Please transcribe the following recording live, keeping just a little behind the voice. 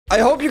I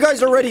hope you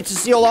guys are ready to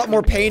see a lot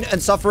more pain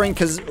and suffering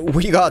because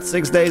we got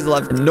 6 days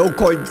left. No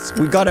coins.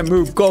 We gotta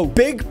move. Go.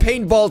 Big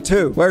paintball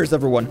 2. Where's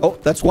everyone? Oh,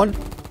 that's one.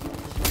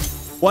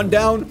 One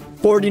down.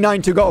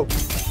 49 to go.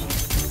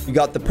 We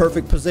got the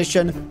perfect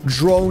position.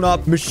 Drone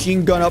up.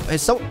 Machine gun up.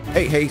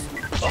 Hey.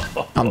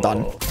 I'm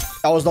done.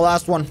 That was the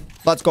last one.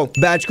 Let's go.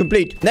 Badge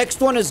complete.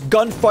 Next one is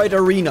gunfight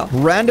arena.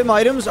 Random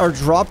items are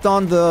dropped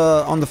on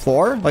the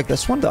floor, like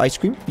this one, the ice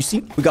cream. You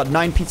see, we got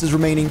 9 pizzas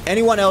remaining.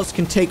 Anyone else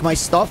can take my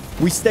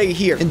stuff. We stay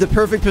here in the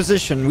perfect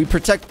position. We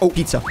protect. Oh,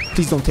 pizza.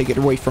 Please don't take it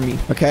away from me.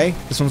 Okay,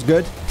 this one's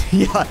good.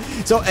 Yeah.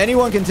 So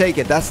anyone can take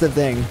it. That's the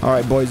thing. All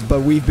right, boys.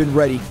 But we've been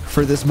ready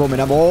for this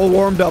moment. I'm all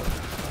warmed up.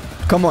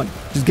 Come on,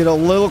 just get a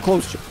little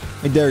closer.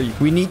 I dare you.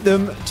 We need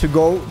them to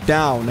go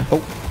down. Oh,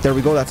 there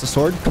we go. That's a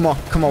sword. Come on.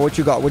 What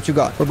you got? What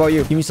about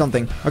you? Give me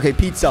something. Okay,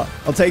 pizza.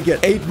 I'll take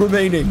it. 8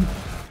 remaining.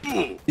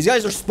 These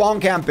guys are spawn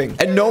camping.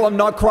 And no, I'm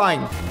not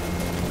crying.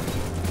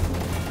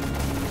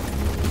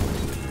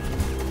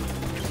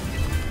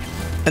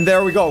 And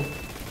there we go.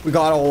 We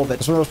got all of it.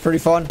 This one was pretty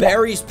fun.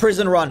 Barry's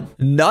prison run.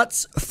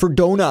 Nuts for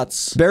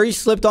donuts. Barry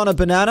slipped on a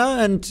banana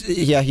and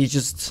yeah, he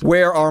just...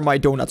 Where are my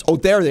donuts? Oh,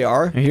 there they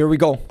are. And here we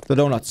go. The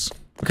donuts.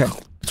 Okay.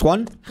 That's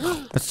 1.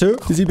 That's 2.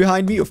 Is he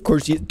behind me? Of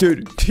course he is.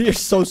 Dude, you're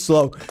so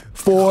slow.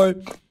 4.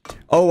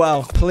 Oh,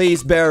 wow.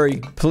 Please,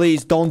 Barry.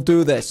 Please, don't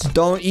do this.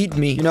 Don't eat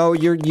me. You know,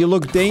 you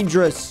look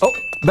dangerous. Oh,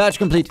 badge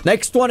complete.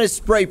 Next one is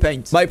spray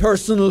paint. My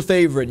personal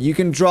favorite. You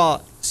can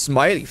draw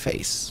smiley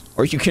face.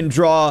 Or you can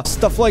draw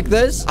stuff like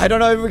this. I don't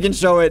know if we can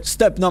show it.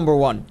 Step number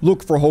 1.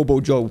 Look for Hobo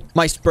Joe.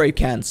 My spray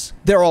cans.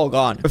 They're all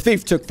gone. A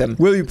thief took them.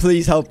 Will you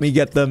please help me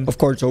get them? Of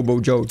course,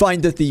 Hobo Joe.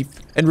 Find the thief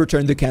and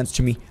return the cans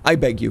to me. I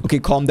beg you. Okay,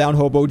 calm down,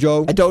 Hobo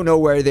Joe. I don't know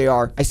where they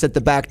are. I set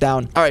the back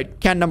down. All right,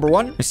 can number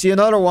 1. I see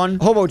another one.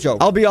 Hobo Joe.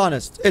 I'll be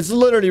honest. It's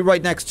literally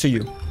right next to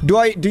you.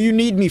 Do you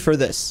need me for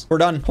this? We're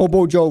done.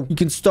 Hobo Joe, you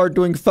can start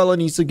doing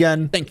felonies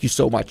again. Thank you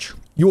so much.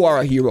 You are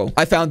a hero.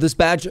 I found this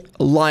badge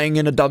lying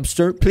in a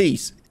dumpster.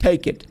 Please,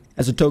 take it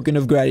as a token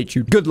of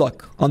gratitude. Good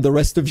luck on the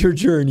rest of your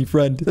journey,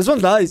 friend. This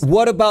one's nice.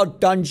 What about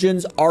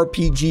Dungeons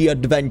RPG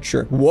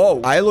Adventure? Whoa,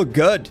 I look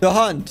good. The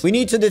hunt. We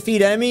need to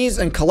defeat enemies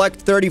and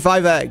collect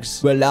 35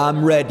 eggs. Well,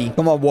 I'm ready.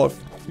 Come on,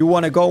 Wolf. You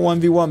want to go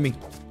 1v1 me?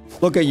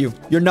 Look at you.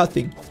 You're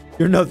nothing.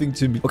 You're nothing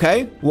to me.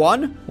 Okay,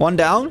 one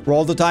down.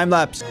 Roll the time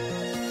lapse.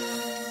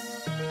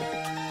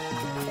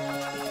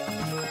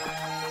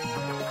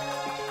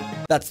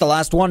 That's the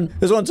last one.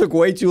 This one took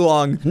way too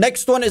long.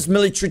 Next one is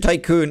Military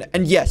Tycoon.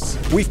 And yes,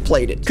 we've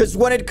played it. Because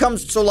when it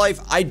comes to life,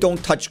 I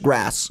don't touch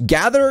grass.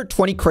 Gather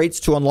 20 crates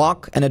to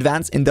unlock and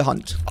advance in the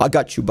hunt. I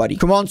got you, buddy.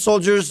 Come on,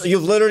 soldiers.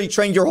 You've literally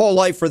trained your whole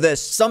life for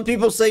this. Some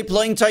people say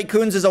playing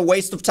Tycoons is a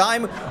waste of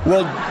time.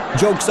 Well,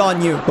 joke's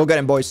on you. Go get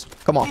him, boys.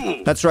 Come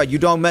on. That's right. You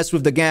don't mess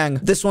with the gang.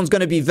 This one's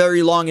going to be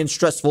very long and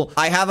stressful.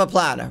 I have a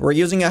plan. We're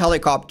using a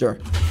helicopter.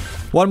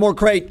 One more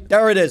crate.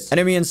 There it is.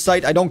 Enemy in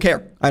sight. I don't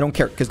care. I don't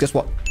care. Because guess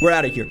what? We're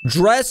out of here.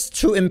 Dress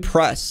to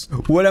impress.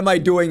 What am I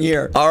doing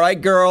here? All right,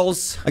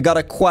 girls. I got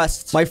a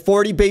quest. My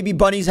 40 baby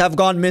bunnies have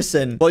gone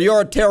missing. Well,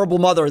 you're a terrible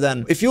mother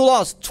then. If you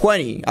lost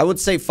 20, I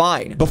would say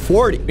fine. But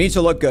 40 needs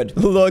to look good.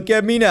 Look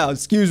at me now.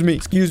 Excuse me.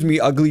 Excuse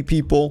me, ugly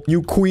people.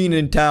 New queen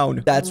in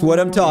town. That's what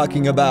I'm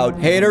talking about.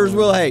 Haters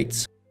will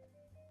hate.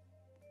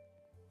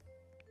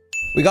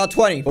 We got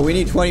 20, but we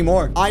need 20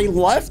 more. I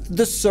left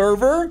the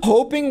server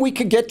hoping we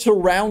could get to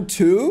round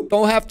 2.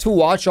 Don't have to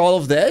watch all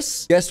of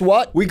this. Guess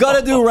what? We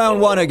gotta do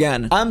round 1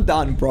 again. I'm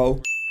done,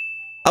 bro.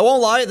 I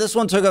won't lie. This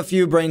one took a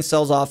few brain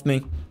cells off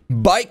me.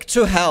 Bike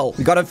to hell.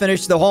 We gotta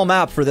finish the whole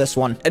map for this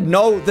one. And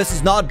no, this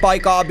is not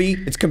Bike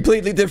Obby. It's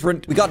completely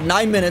different. We got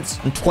 9 minutes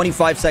and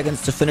 25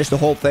 seconds to finish the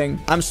whole thing.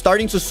 I'm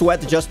starting to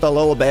sweat just a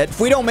little bit. If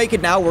we don't make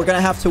it now, we're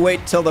gonna have to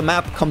wait till the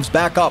map comes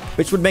back up,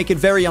 which would make it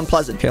very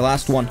unpleasant. Okay,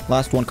 last one.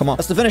 Last one. Come on.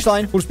 That's the finish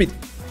line. Full speed.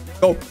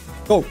 Go.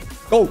 Go.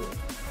 Go.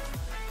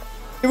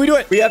 Did we do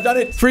it? We have done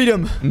it.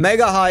 Freedom.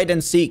 Mega hide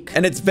and seek.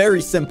 And it's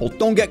very simple.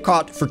 Don't get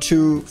caught for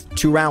two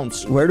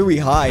rounds. Where do we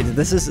hide?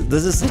 This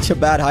is such a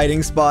bad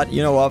hiding spot.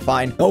 You know what?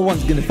 Fine. No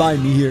one's gonna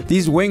find me here.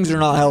 These wings are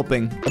not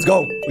helping. Let's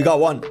go. We got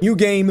 1. New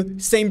game.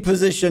 Same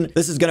position.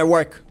 This is gonna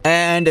work.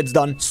 And it's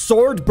done.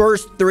 Sword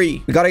burst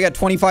 3. We gotta get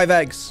 25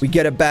 eggs. We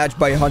get a badge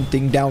by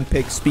hunting down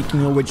pigs.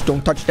 Speaking of which,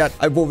 don't touch that.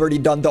 I've already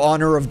done the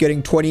honor of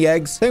getting 20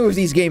 eggs. The thing with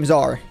these games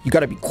are, you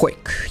gotta be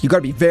quick. You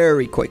gotta be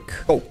very quick.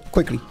 Oh,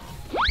 quickly.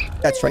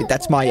 That's right.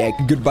 That's my egg.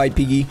 Goodbye,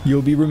 piggy.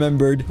 You'll be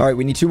remembered. All right,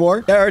 we need 2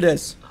 more. There it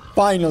is.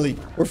 Finally,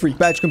 we're free.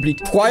 Badge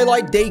complete.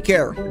 Twilight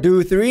Daycare.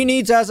 Do 3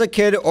 needs as a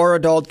kid or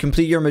adult.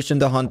 Complete your mission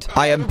to hunt.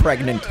 I am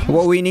pregnant.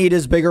 What we need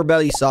is bigger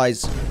belly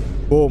size.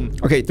 Boom.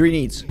 Okay, 3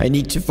 needs. I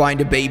need to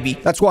find a baby.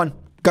 That's 1.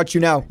 Got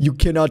you now. You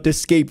cannot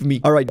escape me.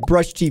 All right,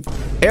 brush teeth.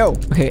 Ew.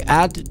 Okay,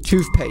 add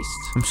toothpaste.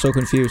 I'm so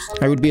confused.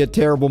 I would be a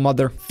terrible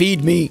mother.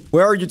 Feed me.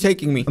 Where are you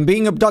taking me? I'm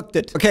being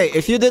abducted. Okay,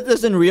 if you did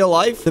this in real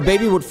life, the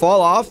baby would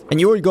fall off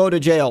and you would go to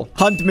jail.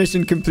 Hunt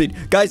mission complete.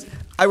 Guys,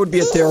 I would be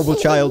a terrible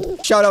child.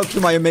 Shout out to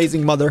my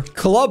amazing mother.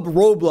 Club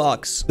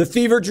Roblox. The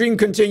fever dream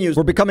continues.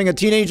 We're becoming a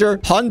teenager.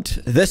 Hunt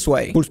this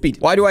way. Full speed.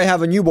 Why do I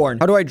have a newborn?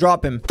 How do I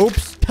drop him?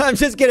 Oops. I'm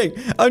just kidding.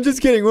 I'm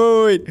just kidding.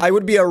 Wait. I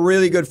would be a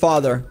really good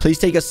father. Please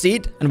take a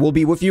seat and we'll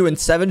be with you in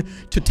 7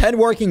 to 10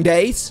 working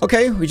days.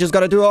 Okay, we just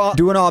gotta do an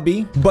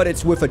obby, but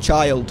it's with a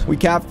child. We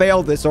can't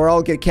fail this or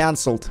I'll get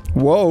canceled.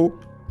 Whoa.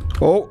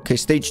 Oh, okay,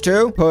 stage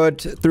 2.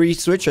 Put 3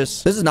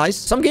 switches. This is nice.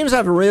 Some games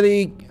have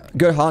really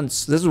good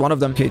hunts. This is one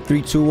of them. Okay,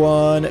 3, 2,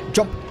 1.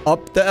 Jump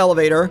up the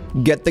elevator.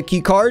 Get the key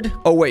card.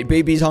 Oh, wait,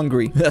 baby's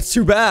hungry. That's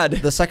too bad.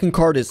 The second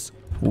card is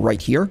right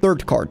here.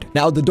 Third card.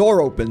 Now the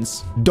door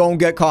opens. Don't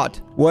get caught.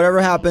 Whatever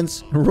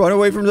happens, run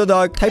away from the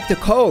dog. Type the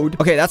code.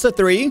 Okay, that's a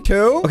 3,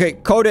 2. Okay,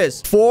 code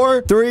is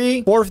 4,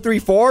 3, 4, 3,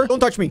 4. Don't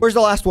touch me. Where's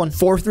the last one?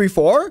 4, 3,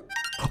 4.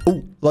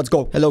 Oh, let's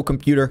go. Hello,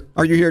 computer.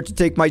 Are you here to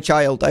take my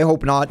child? I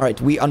hope not. All right,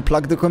 we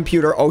unplug the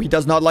computer. Oh, he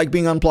does not like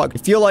being unplugged.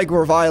 I feel like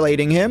we're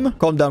violating him.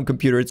 Calm down,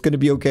 computer. It's going to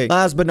be okay.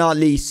 Last but not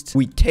least,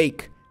 we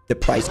take the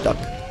prize duck.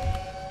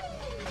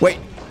 Wait.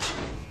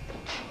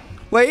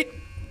 Wait.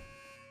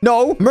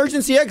 No.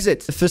 Emergency exit.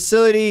 The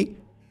facility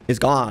is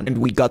gone. And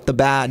we got the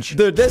badge.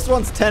 Dude, this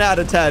one's 10 out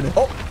of 10.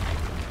 Oh.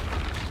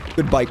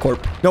 Goodbye,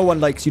 Corp. No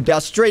one likes you.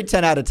 That's straight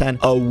 10 out of 10.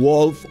 A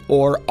wolf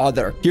or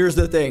other. Here's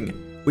the thing.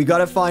 We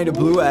gotta find a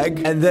blue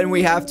egg, and then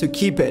we have to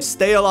keep it.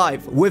 Stay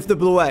alive with the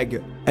blue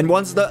egg. And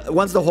once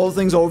the whole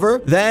thing's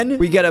over, then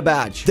we get a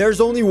badge. There's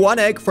only 1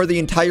 egg for the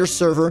entire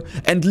server,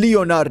 and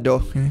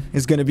Leonardo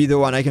is gonna be the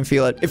one. I can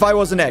feel it. If I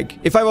was an egg,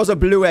 if I was a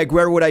blue egg,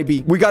 where would I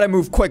be? We gotta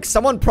move quick.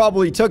 Someone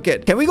probably took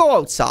it. Can we go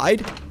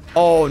outside?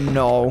 Oh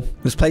no,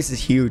 this place is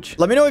huge.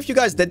 Let me know if you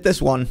guys did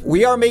this one.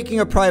 We are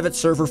making a private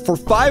server for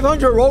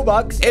 500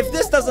 Robux. If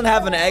this doesn't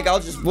have an egg,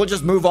 we'll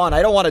just move on.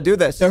 I don't want to do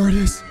this. There it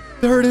is.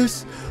 There it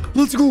is.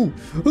 Let's go.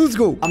 Let's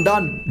go. I'm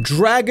done.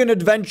 Dragon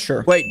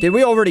Adventure. Wait, did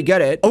we already get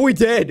it? Oh, we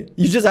did.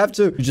 You just have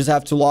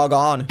to log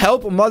on.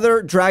 Help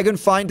Mother Dragon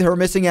find her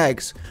missing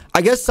eggs.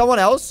 I guess someone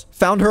else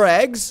found her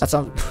eggs.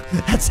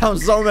 That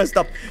sounds so messed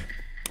up.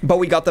 But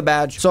we got the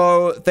badge.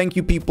 So thank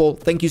you, people.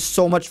 Thank you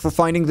so much for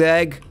finding the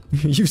egg.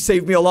 You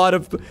saved me a lot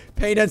of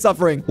pain and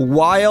suffering.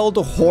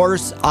 Wild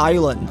Horse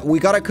Island. We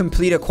gotta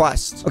complete a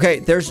quest. Okay,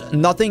 there's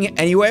nothing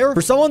anywhere.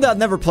 For someone that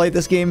never played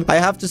this game, I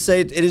have to say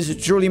it is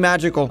truly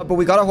magical. But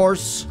we got a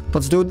horse.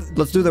 Let's do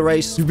the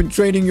race. You've been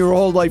training your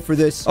whole life for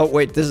this. Oh,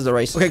 wait, this is the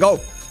race. Okay, go.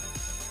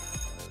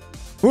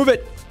 Move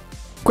it.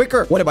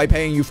 Quicker. What am I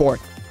paying you for?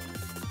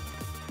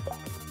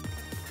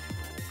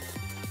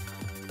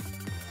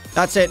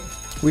 That's it.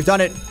 We've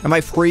done it. Am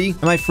I free?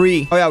 Am I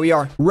free? Oh, yeah, we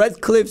are.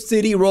 Red Cliff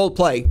City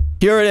roleplay.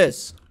 Here it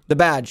is. The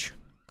badge.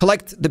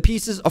 Collect the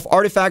pieces of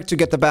artifact to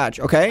get the badge,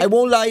 okay? I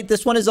won't lie.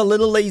 This one is a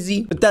little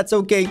lazy, but that's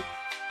okay.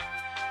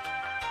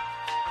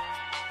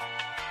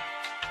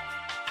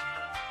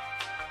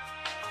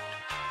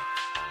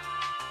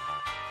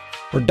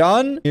 We're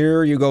done.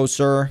 Here you go,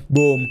 sir.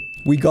 Boom.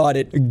 We got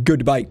it.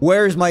 Goodbye.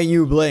 Where's my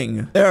new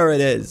bling? There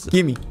it is.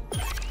 Gimme.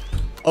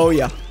 Oh,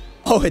 yeah.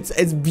 Oh,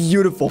 it's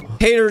beautiful.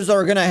 Haters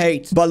are gonna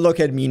hate, but look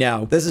at me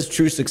now. This is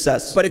true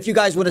success. But if you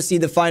guys want to see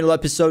the final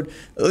episode,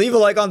 leave a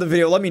like on the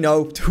video. Let me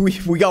know.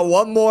 We got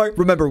one more.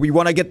 Remember, we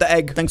want to get the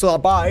egg. Thanks a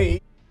lot.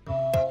 Bye.